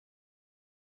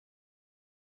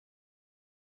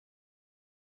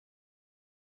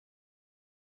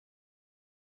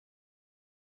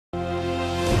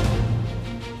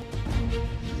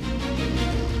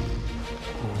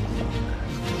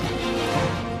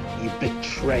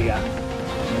betrayer.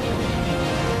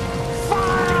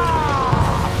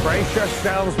 Fire! Brace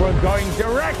yourselves, we're going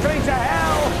directly to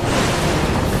hell!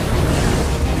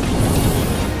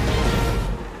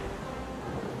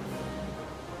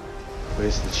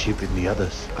 Where's the ship and the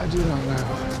others? I do not know.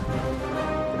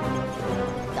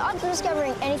 The odds of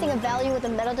discovering anything of value with a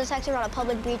metal detector on a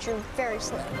public beach are very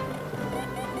slim.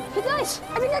 Hey guys,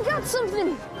 I think I got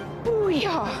something!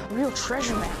 Booyah! Real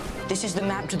treasure map. This is the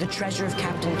map to the treasure of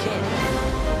Captain Kidd.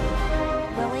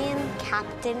 William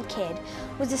Captain Kidd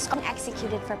was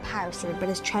executed for piracy, but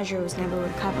his treasure was never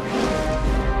recovered.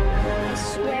 I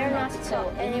swear not to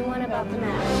tell anyone about the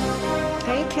map.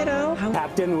 Hey kiddo.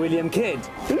 Captain William Kidd.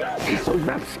 Those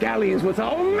rapscallions with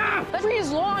our map! That tree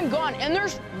is long gone, and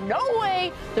there's no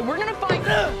way that we're gonna find...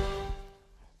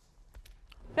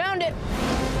 Found it.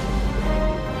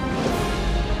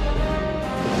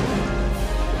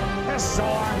 So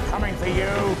I'm coming for you.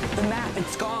 The map,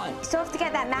 it's gone. We still have to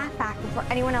get that map back before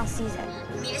anyone else sees it.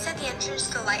 Meet us at the entrance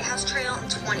to the lighthouse trail in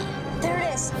 20. There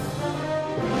it is.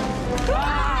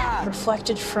 Ah!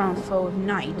 Reflected from foe of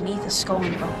night beneath a skull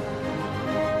and bone.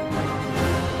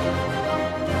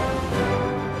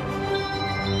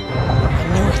 I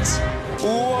knew it.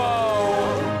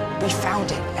 Whoa! We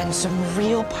found it, and some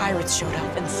real pirates showed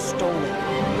up and stole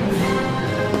it.